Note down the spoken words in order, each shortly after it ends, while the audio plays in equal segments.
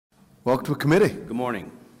Welcome to the committee. Good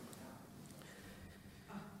morning.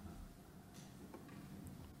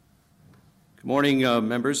 Good morning,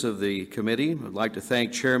 members of the committee. I'd like to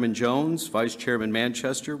thank Chairman Jones, Vice Chairman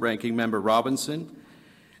Manchester, Ranking Member Robinson,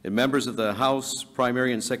 and members of the House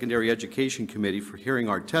Primary and Secondary Education Committee for hearing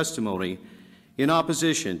our testimony in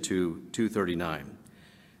opposition to 239.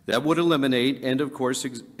 That would eliminate end-of-course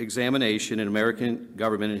examination in American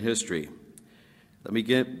government and history. Let me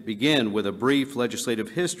begin with a brief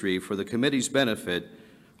legislative history for the committee's benefit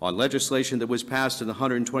on legislation that was passed in the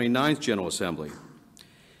 129th General Assembly.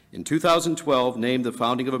 In 2012, named the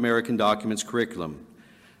Founding of American Documents curriculum,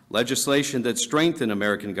 legislation that strengthened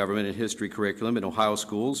American government and history curriculum in Ohio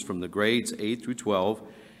schools from the grades 8 through 12.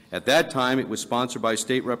 At that time, it was sponsored by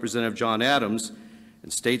State Representative John Adams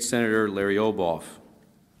and State Senator Larry Oboff.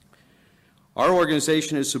 Our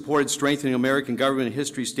organization has supported strengthening American government and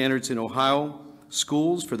history standards in Ohio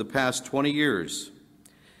schools for the past 20 years.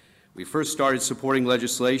 We first started supporting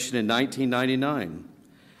legislation in 1999.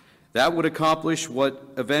 That would accomplish what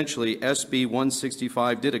eventually SB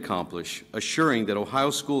 165 did accomplish, assuring that Ohio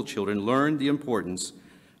school children learned the importance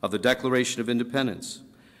of the Declaration of Independence,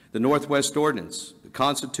 the Northwest Ordinance, the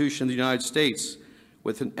Constitution of the United States,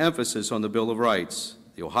 with an emphasis on the Bill of Rights,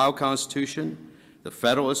 the Ohio Constitution, the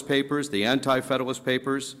Federalist Papers, the Anti-Federalist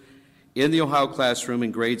Papers, in the Ohio classroom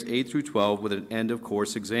in grades 8 through 12 with an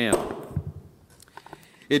end-of-course exam.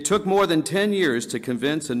 It took more than 10 years to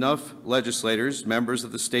convince enough legislators, members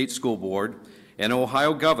of the state school board, and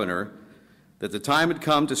Ohio governor that the time had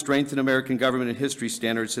come to strengthen American government and history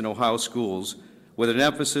standards in Ohio schools with an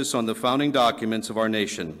emphasis on the founding documents of our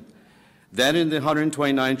nation. Then in the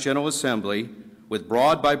 129th General Assembly, with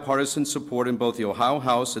broad bipartisan support in both the Ohio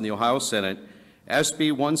House and the Ohio Senate,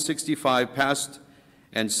 SB 165 passed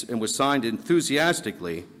and was signed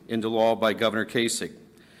enthusiastically into law by Governor Kasich.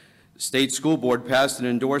 The State School Board passed an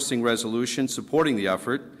endorsing resolution supporting the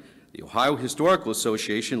effort. The Ohio Historical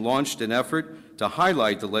Association launched an effort to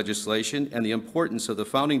highlight the legislation and the importance of the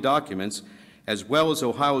founding documents, as well as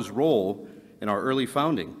Ohio's role in our early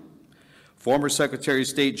founding. Former Secretary of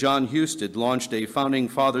State John Husted launched a Founding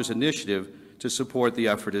Fathers Initiative to support the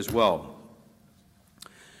effort as well.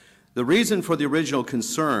 The reason for the original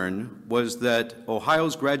concern was that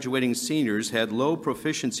Ohio's graduating seniors had low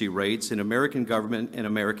proficiency rates in American government and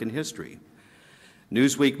American history.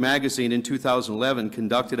 Newsweek magazine in 2011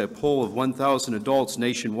 conducted a poll of 1,000 adults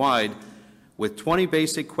nationwide with 20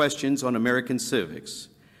 basic questions on American civics.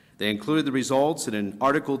 They included the results in an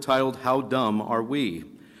article titled, "How Dumb Are We?"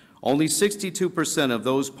 Only 62% of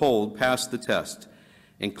those polled passed the test.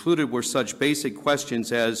 Included were such basic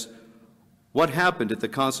questions as, what happened at the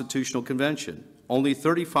Constitutional Convention? Only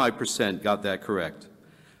 35% got that correct.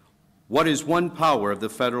 What is one power of the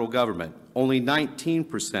federal government? Only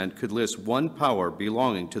 19% could list one power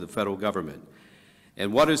belonging to the federal government.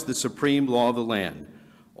 And what is the supreme law of the land?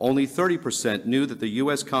 Only 30% knew that the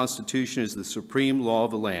U.S. Constitution is the supreme law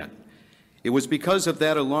of the land. It was because of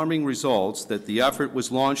that alarming results that the effort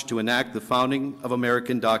was launched to enact the Founding of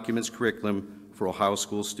American Documents curriculum for Ohio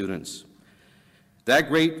school students. That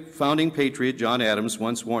great founding patriot, John Adams,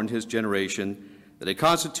 once warned his generation that a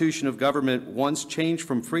constitution of government once changed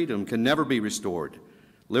from freedom can never be restored.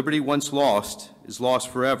 Liberty once lost is lost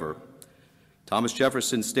forever. Thomas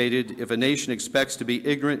Jefferson stated, if a nation expects to be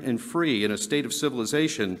ignorant and free in a state of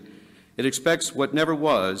civilization, it expects what never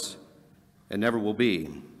was and never will be.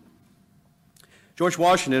 George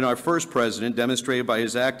Washington, our first president, demonstrated by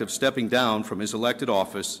his act of stepping down from his elected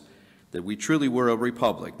office that we truly were a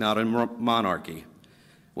republic, not a monarchy.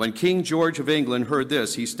 When King George of England heard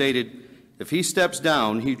this, he stated, if he steps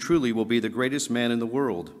down, he truly will be the greatest man in the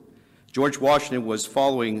world. George Washington was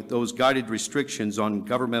following those guided restrictions on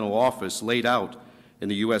governmental office laid out in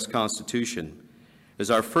the U.S. Constitution. As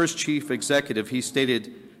our first chief executive, he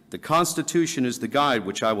stated, the Constitution is the guide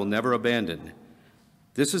which I will never abandon.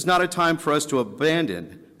 This is not a time for us to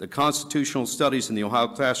abandon the constitutional studies in the Ohio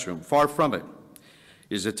classroom. Far from it.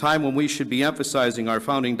 It is a time when we should be emphasizing our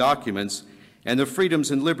founding documents and the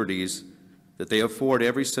freedoms and liberties that they afford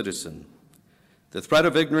every citizen. The threat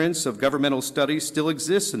of ignorance of governmental studies still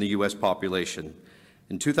exists in the U.S. population.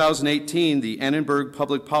 In 2018, the Annenberg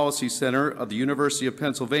Public Policy Center of the University of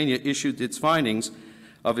Pennsylvania issued its findings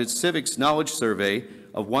of its civics knowledge survey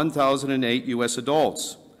of 1,008 U.S.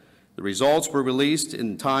 adults. The results were released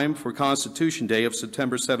in time for Constitution Day of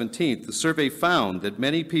September 17th. The survey found that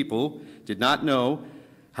many people did not know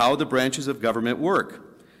how the branches of government work.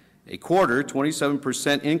 A quarter,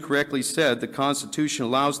 27%, incorrectly said the Constitution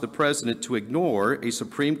allows the President to ignore a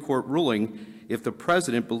Supreme Court ruling if the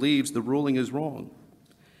President believes the ruling is wrong.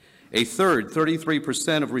 A third,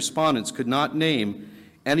 33% of respondents could not name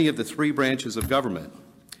any of the three branches of government.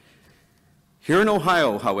 Here in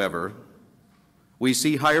Ohio, however, we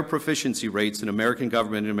see higher proficiency rates in American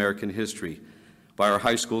government and American history by our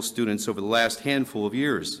high school students over the last handful of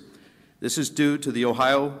years. This is due to the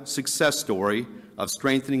Ohio success story of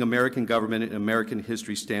strengthening American government and American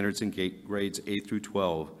history standards in grades 8 through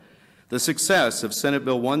 12. The success of Senate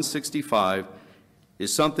Bill 165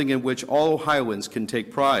 is something in which all Ohioans can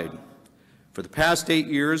take pride. For the past 8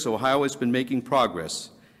 years, Ohio has been making progress.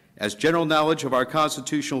 As general knowledge of our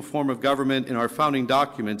constitutional form of government and our founding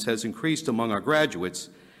documents has increased among our graduates,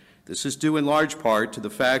 this is due in large part to the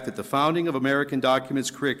fact that the founding of American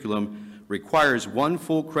documents curriculum requires 1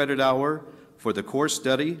 full credit hour for the course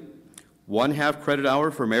study, 1/2 credit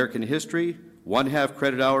hour for American history, 1/2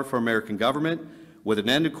 credit hour for American government, with an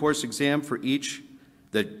end-of-course exam for each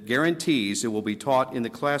that guarantees it will be taught in the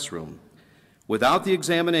classroom. Without the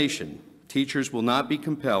examination, teachers will not be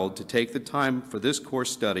compelled to take the time for this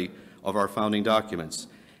course study of our founding documents.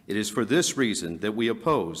 It is for this reason that we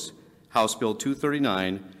oppose House Bill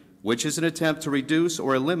 239, which is an attempt to reduce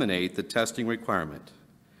or eliminate the testing requirement.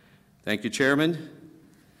 Thank you, Chairman.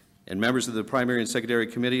 And members of the Primary and Secondary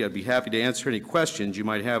Committee, I'd be happy to answer any questions you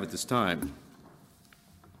might have at this time.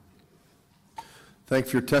 Thank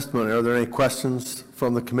you for your testimony. Are there any questions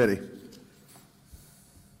from the committee?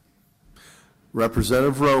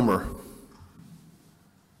 Representative Romer.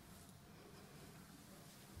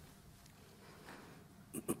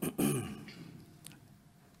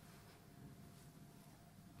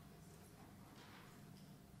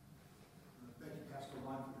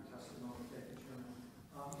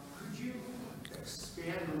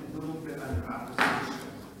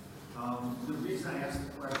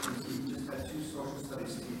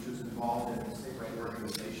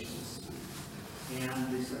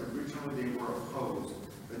 And they said originally they were opposed,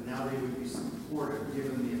 but now they would be supportive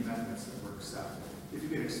given the amendments that were accepted. If you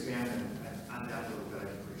could expand on that a little bit,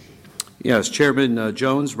 I'd appreciate it. Yes, Chairman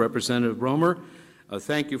Jones, Representative Romer,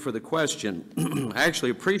 thank you for the question. I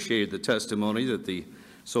actually appreciated the testimony that the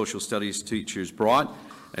social studies teachers brought.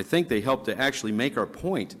 I think they helped to actually make our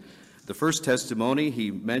point. The first testimony,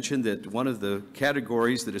 he mentioned that one of the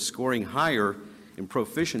categories that is scoring higher in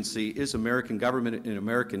proficiency is American government and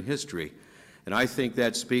American history. And I think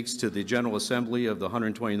that speaks to the General Assembly of the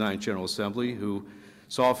 129th General Assembly, who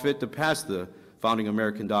saw fit to pass the Founding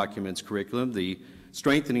American Documents curriculum, the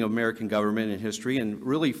strengthening of American government and history, and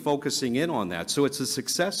really focusing in on that. So it's a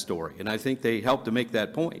success story, and I think they helped to make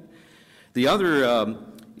that point. The other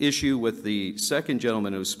issue with the second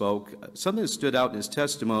gentleman who spoke, something that stood out in his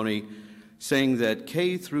testimony, saying that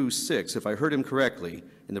K through 6, if I heard him correctly,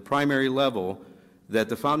 in the primary level, that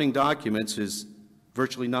the founding documents is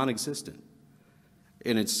virtually non-existent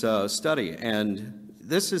in its study. And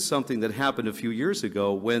this is something that happened a few years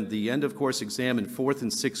ago when the end-of-course exam in 4th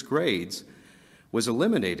and 6th grades was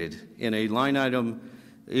eliminated in a line item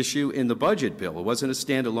issue in the budget bill. It wasn't a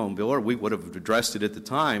standalone bill, or we would have addressed it at the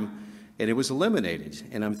time, and it was eliminated.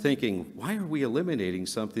 And I'm thinking, why are we eliminating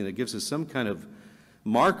something that gives us some kind of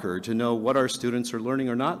marker to know what our students are learning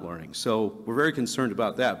or not learning? So we're very concerned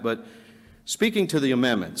about that. But speaking to the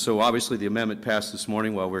amendment, so obviously the amendment passed this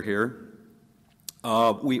morning while we're here.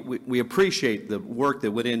 We appreciate the work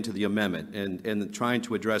that went into the amendment and trying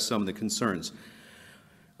to address some of the concerns.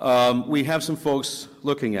 We have some folks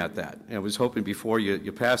looking at that. And I was hoping before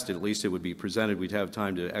you passed it, at least it would be presented. We'd have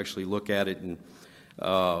time to actually look at it and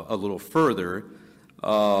a little further.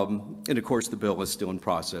 And of course, the bill is still in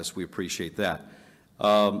process. We appreciate that.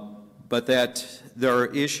 But that there are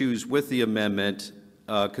issues with the amendment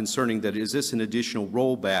concerning that, is this an additional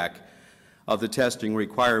rollback of the testing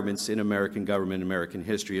requirements in American government and American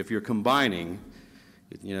history? If you're combining,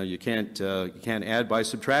 you can't add by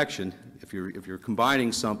subtraction. If you're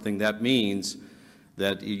combining something, that means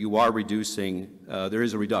that you are reducing, there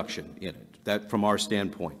is a reduction in it, that from our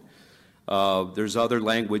standpoint. There's other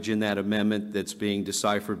language in that amendment that's being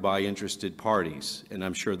deciphered by interested parties, and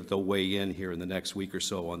I'm sure that they'll weigh in here in the next week or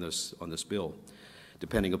so on this bill,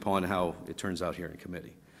 depending upon how it turns out here in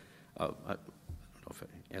committee. I don't know if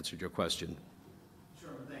I answered your question.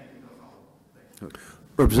 Sure, thank you. No problem. Thank you.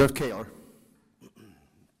 Representative Kaler.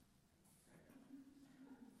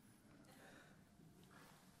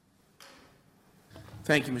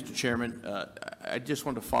 Thank you, Mr. Chairman. I just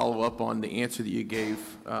want to follow up on the answer that you gave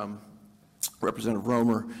Representative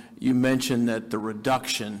Romer. You mentioned that the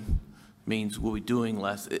reduction means we'll be doing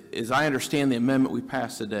less. As I understand the amendment we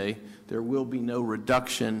passed today, there will be no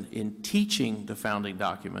reduction in teaching the founding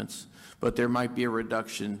documents, but there might be a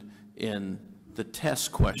reduction in the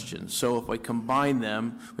test questions. So if we combine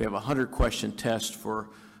them, we have a 100-question test for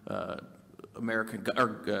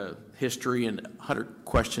history and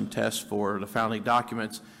 100-question test for the founding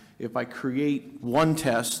documents. If I create one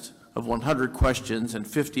test of 100 questions and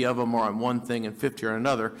 50 of them are on one thing and 50 are on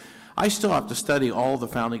another, I still have to study all the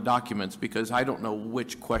founding documents because I don't know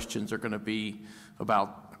which questions are going to be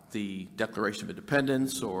about the Declaration of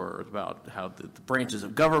Independence or about how the branches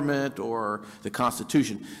of government or the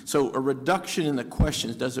Constitution. So a reduction in the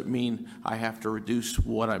questions doesn't mean I have to reduce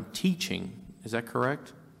what I'm teaching. Is that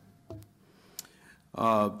correct?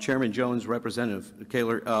 Chairman Jones, Representative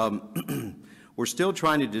Kaler, we're still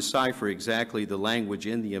trying to decipher exactly the language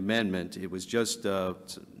in the amendment. It was just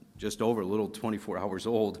over a little 24 hours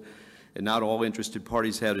old, and not all interested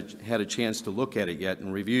parties had a chance to look at it yet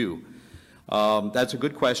and review. That's a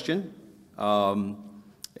good question, and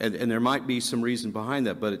there might be some reason behind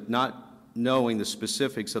that, but not knowing the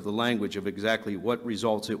specifics of the language of exactly what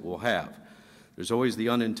results it will have. There's always the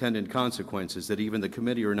unintended consequences that even the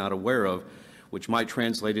committee are not aware of, which might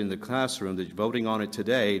translate into the classroom, that voting on it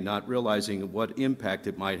today, not realizing what impact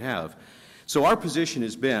it might have. So our position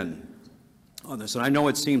has been on this, and I know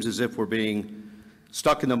it seems as if we're being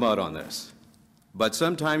stuck in the mud on this, but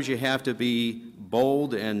sometimes you have to be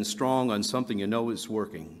bold and strong on something you know is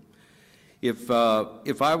working. If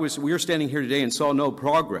we were standing here today and saw no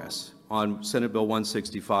progress on Senate Bill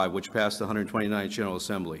 165, which passed the 129th General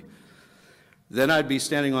Assembly, then I'd be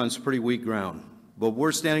standing on some pretty weak ground. But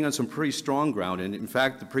we're standing on some pretty strong ground, and in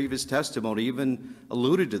fact, the previous testimony even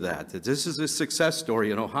alluded to that this is a success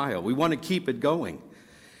story in Ohio. We want to keep it going.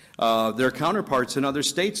 Their counterparts in other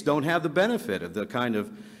states don't have the benefit of the kind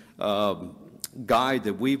of guide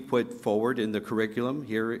that we put forward in the curriculum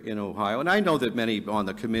here in Ohio. And I know that many on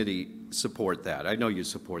the committee support that. I know you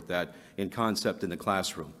support that in concept in the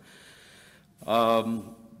classroom.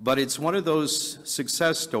 But it's one of those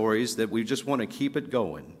success stories that we just want to keep it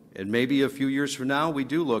going. And maybe a few years from now, we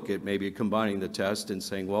do look at maybe combining the test and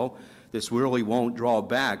saying, well, this really won't draw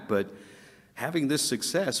back, but having this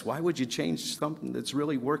success, why would you change something that's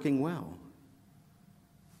really working well?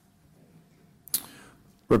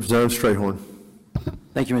 Representative Strayhorn.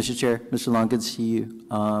 Thank you, Mr. Chair. Mr. Long, good to see you.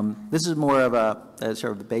 This is more of a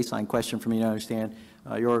sort of a baseline question for me to understand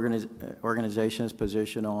your organization's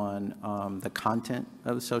position on the content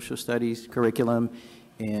of the social studies curriculum.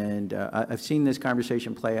 And I've seen this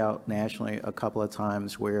conversation play out nationally a couple of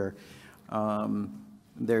times where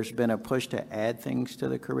there's been a push to add things to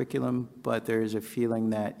the curriculum, but there's a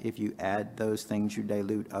feeling that if you add those things, you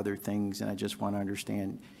dilute other things. And I just want to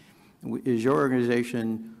understand, is your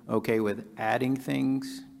organization okay with adding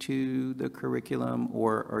things to the curriculum,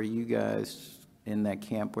 or are you guys in that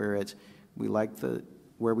camp where it's, we like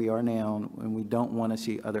where we are now and we don't want to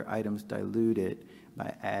see other items diluted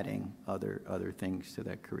by adding other things to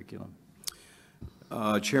that curriculum?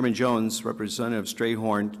 Chairman Jones, Representative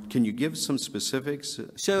Strayhorn, can you give some specifics?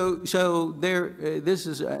 So there, this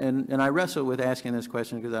is, and I wrestle with asking this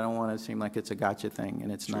question because I don't want to seem like it's a gotcha thing, and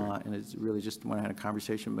it's not, and it's really just want to have a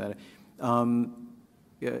conversation about it.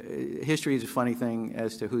 History is a funny thing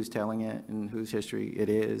as to who's telling it and whose history it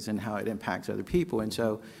is and how it impacts other people, and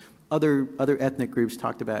so other ethnic groups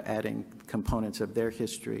talked about adding components of their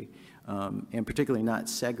history, and particularly not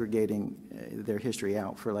segregating their history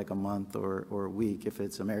out for like a month or a week. If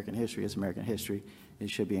it's American history, it's American history. It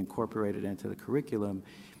should be incorporated into the curriculum.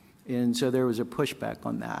 And so there was a pushback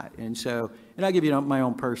on that. And so, and I'll give you my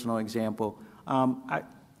own personal example. I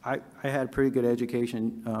had a pretty good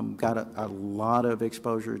education, got a lot of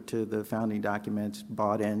exposure to the founding documents,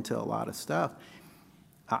 bought into a lot of stuff.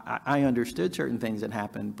 I understood certain things that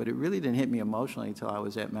happened, but it really didn't hit me emotionally until I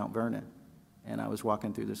was at Mount Vernon and I was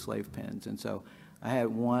walking through the slave pens. And so I had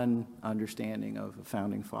one understanding of a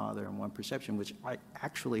founding father and one perception, which I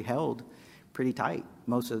actually held pretty tight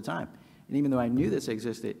most of the time. And even though I knew this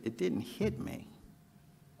existed, it didn't hit me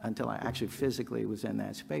until I actually physically was in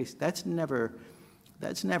that space. That's never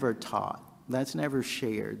taught. That's never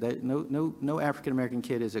shared. That no African-American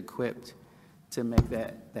kid is equipped to make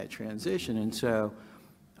that transition. And so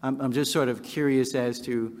I'm just sort of curious as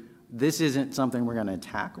to, this isn't something we're going to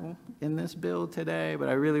tackle in this bill today, but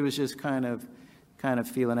I really was just kind of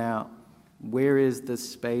feeling out, where is the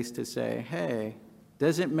space to say, hey,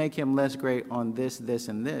 doesn't make him less great on this, this,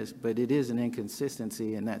 and this, but it is an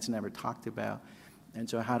inconsistency, and that's never talked about. And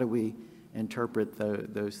so how do we interpret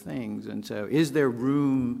those things? And so is there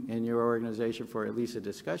room in your organization for at least a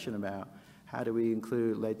discussion about how do we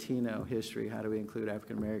include Latino history? How do we include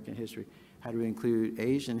African-American history? How do we include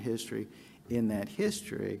Asian history in that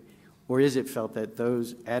history? Or is it felt that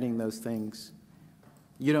adding those things,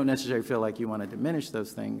 you don't necessarily feel like you want to diminish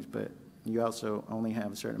those things, but you also only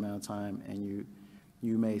have a certain amount of time, and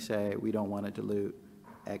you may say, we don't want to dilute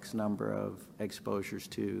X number of exposures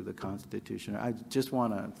to the Constitution? I just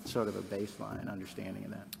want a sort of a baseline understanding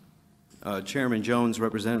of that. Chairman Jones,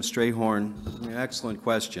 Representative Strayhorn, excellent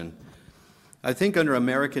question. I think under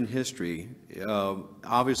American history,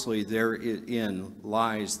 obviously therein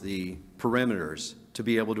lies the perimeters to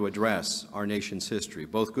be able to address our nation's history,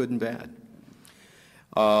 both good and bad.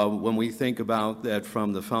 When we think about that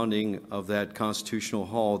from the founding of that constitutional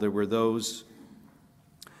hall, there were those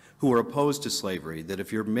who were opposed to slavery, that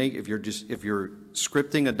if you're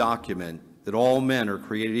scripting a document that all men are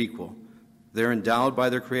created equal, they're endowed by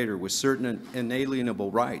their Creator with certain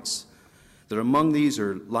inalienable rights, that among these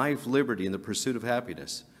are life, liberty, and the pursuit of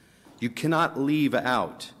happiness. You cannot leave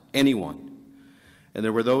out anyone. And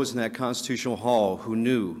there were those in that constitutional hall who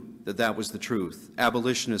knew that that was the truth,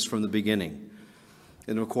 abolitionists from the beginning.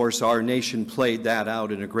 And of course, our nation played that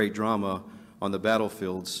out in a great drama on the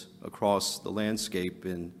battlefields across the landscape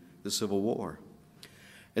in the Civil War.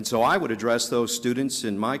 And so I would address those students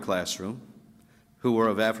in my classroom who were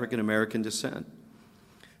of African American descent,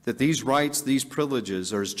 that these rights, these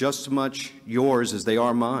privileges are just as much yours as they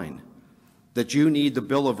are mine, that you need the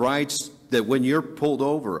Bill of Rights, that when you're pulled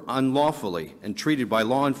over unlawfully and treated by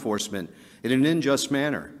law enforcement in an unjust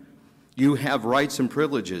manner, you have rights and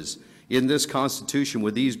privileges in this Constitution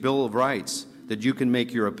with these Bill of Rights that you can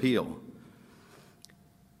make your appeal.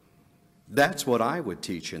 That's what I would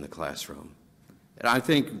teach in the classroom. And I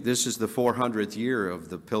think this is the 400th year of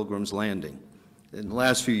the Pilgrim's Landing. In the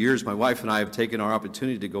last few years, my wife and I have taken our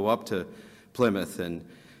opportunity to go up to Plymouth and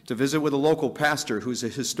to visit with a local pastor who's a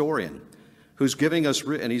historian, who's giving us,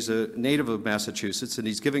 and he's a native of Massachusetts, and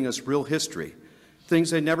he's giving us real history, things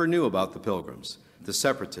they never knew about the Pilgrims, the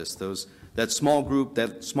separatists, that small group,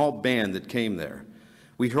 that small band that came there.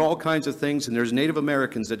 We hear all kinds of things, and there's Native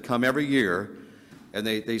Americans that come every year, and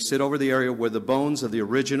they sit over the area where the bones of the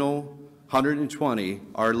original 120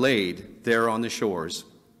 are laid there on the shores.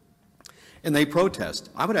 And they protest.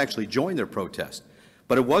 I would actually join their protest.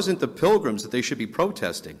 But it wasn't the Pilgrims that they should be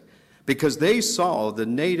protesting, because they saw the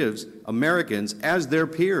Native Americans as their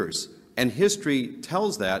peers. And history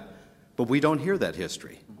tells that, but we don't hear that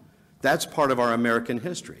history. That's part of our American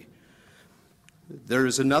history.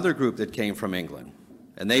 There's another group that came from England,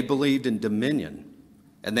 and they believed in dominion,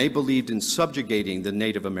 and they believed in subjugating the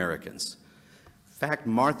Native Americans. In fact,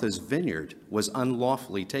 Martha's Vineyard was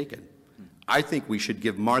unlawfully taken. I think we should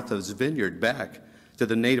give Martha's Vineyard back to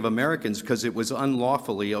the Native Americans because it was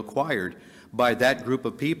unlawfully acquired by that group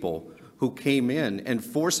of people who came in and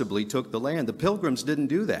forcibly took the land. The Pilgrims didn't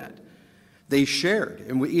do that. They shared,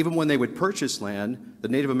 and even when they would purchase land, the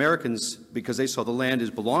Native Americans, because they saw the land as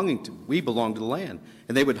belonging to, we belong to the land,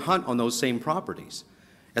 and they would hunt on those same properties.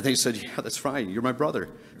 And they said, yeah, that's fine, you're my brother,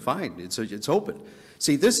 fine, it's open.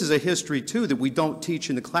 See, this is a history too that we don't teach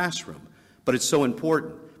in the classroom, but it's so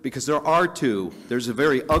important. Because there's a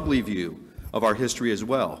very ugly view of our history as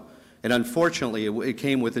well. And unfortunately, it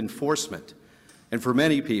came with enforcement. And for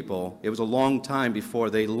many people, it was a long time before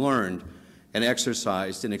they learned and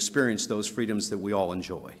exercised and experienced those freedoms that we all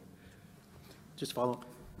enjoy. Just follow.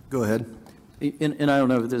 Go ahead. And I don't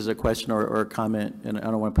know if this is a question or a comment, and I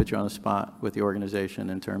don't want to put you on the spot with the organization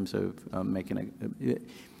in terms of making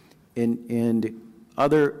and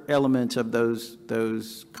other elements of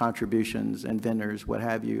those contributions and vendors, what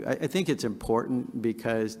have you. I think it's important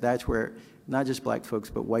because that's where not just black folks,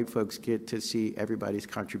 but white folks get to see everybody's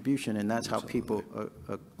contribution, and that's how people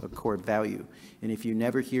accord value. And if you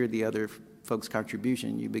never hear the other folks'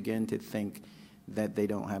 contribution, you begin to think that they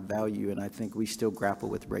don't have value, and I think we still grapple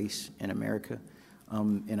with race in America.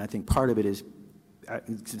 And I think part of it is,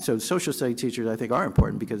 so social studies teachers I think are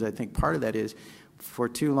important because I think part of that is for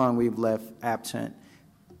too long we've left absent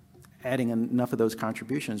adding enough of those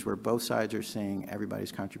contributions where both sides are seeing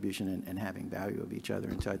everybody's contribution and having value of each other.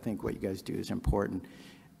 And so I think what you guys do is important.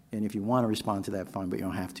 And if you want to respond to that, fine, but you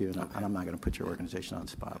don't have to. And I'm not going to put your organization on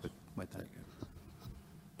the spot with that.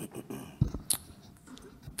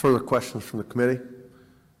 Further questions from the committee?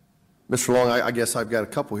 Mr. Long, I guess I've got a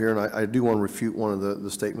couple here, and I do want to refute one of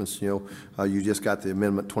the statements. You know, you just got the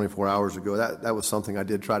amendment 24 hours ago. That was something I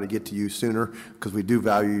did try to get to you sooner because we do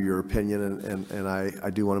value your opinion, and I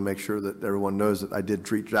do want to make sure that everyone knows that I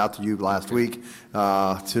did reach out to you last week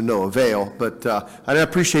to no avail. But I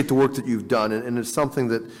appreciate the work that you've done, and it's something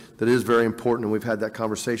that is very important, and we've had that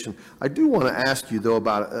conversation. I do want to ask you, though,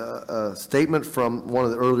 about a statement from one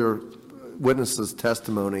of the earlier witnesses'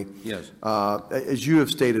 testimony. Yes. As you have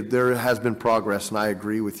stated, there has been progress, and I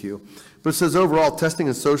agree with you. But it says, overall, testing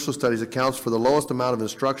in social studies accounts for the lowest amount of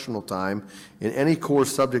instructional time in any core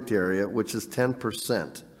subject area, which is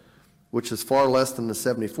 10%, which is far less than the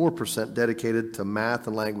 74% dedicated to math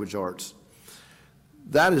and language arts.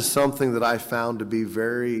 that is something that I found to be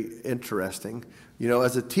very interesting. You know,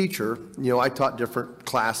 as a teacher, you know, I taught different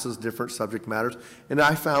classes, different subject matters, and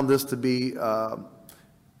I found this to be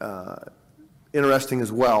interesting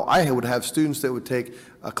as well. I would have students that would take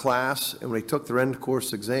a class, and when they took their end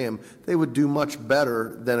course exam, they would do much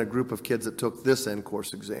better than a group of kids that took this end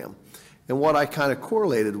course exam. And what I kind of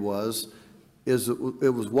correlated is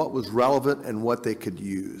it was what was relevant and what they could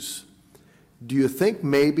use. Do you think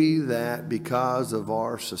maybe that because of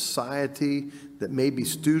our society, that maybe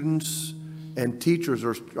students and teachers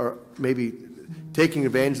are maybe taking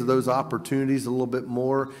advantage of those opportunities a little bit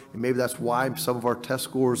more, and maybe that's why some of our test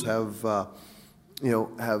scores have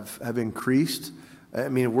increased? I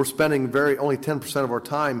mean, we're spending only 10% of our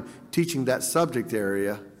time teaching that subject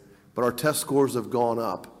area, but our test scores have gone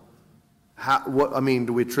up.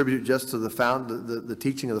 Do we attribute it just to the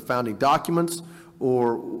teaching of the founding documents,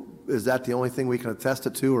 or is that the only thing we can attest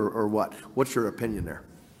it to, or what? What's your opinion there?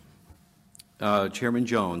 Chairman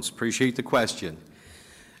Jones, appreciate the question.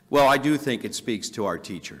 Well, I do think it speaks to our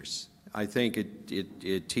teachers. I think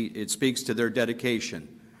it speaks to their dedication,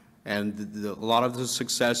 and a lot of the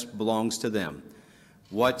success belongs to them.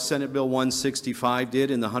 What Senate Bill 165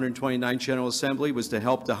 did in the 129th General Assembly was to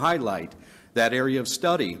help to highlight that area of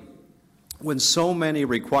study when so many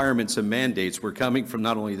requirements and mandates were coming from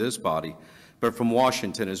not only this body, but from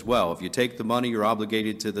Washington as well. If you take the money, you're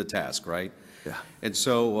obligated to the task, right? Yeah. And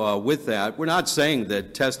so with that, we're not saying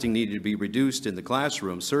that testing needed to be reduced in the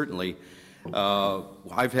classroom, certainly.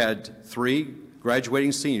 I've had 3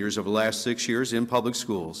 graduating seniors over the last 6 years in public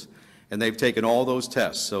schools, and they've taken all those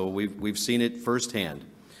tests, so we've seen it firsthand.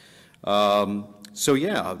 So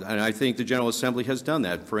yeah, and I think the General Assembly has done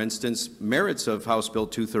that. For instance, merits of House Bill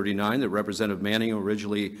 239 that Representative Manning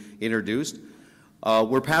originally introduced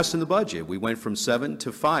were passed in the budget. We went from 7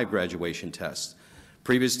 to 5 graduation tests.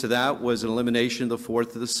 Previous to that was an elimination of the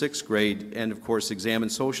 4th to the 6th grade, and of course exam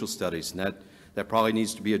and social studies, and that probably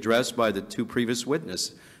needs to be addressed by the 2 previous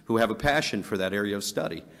witnesses who have a passion for that area of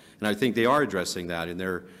study. And I think they are addressing that in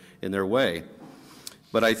their way.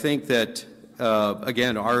 But I think that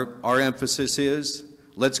again, our emphasis is,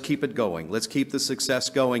 let's keep it going. Let's keep the success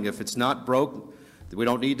going. If it's not broke, we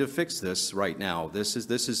don't need to fix this right now. This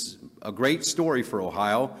is a great story for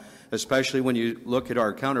Ohio, especially when you look at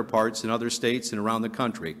our counterparts in other states and around the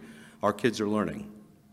country. Our kids are learning.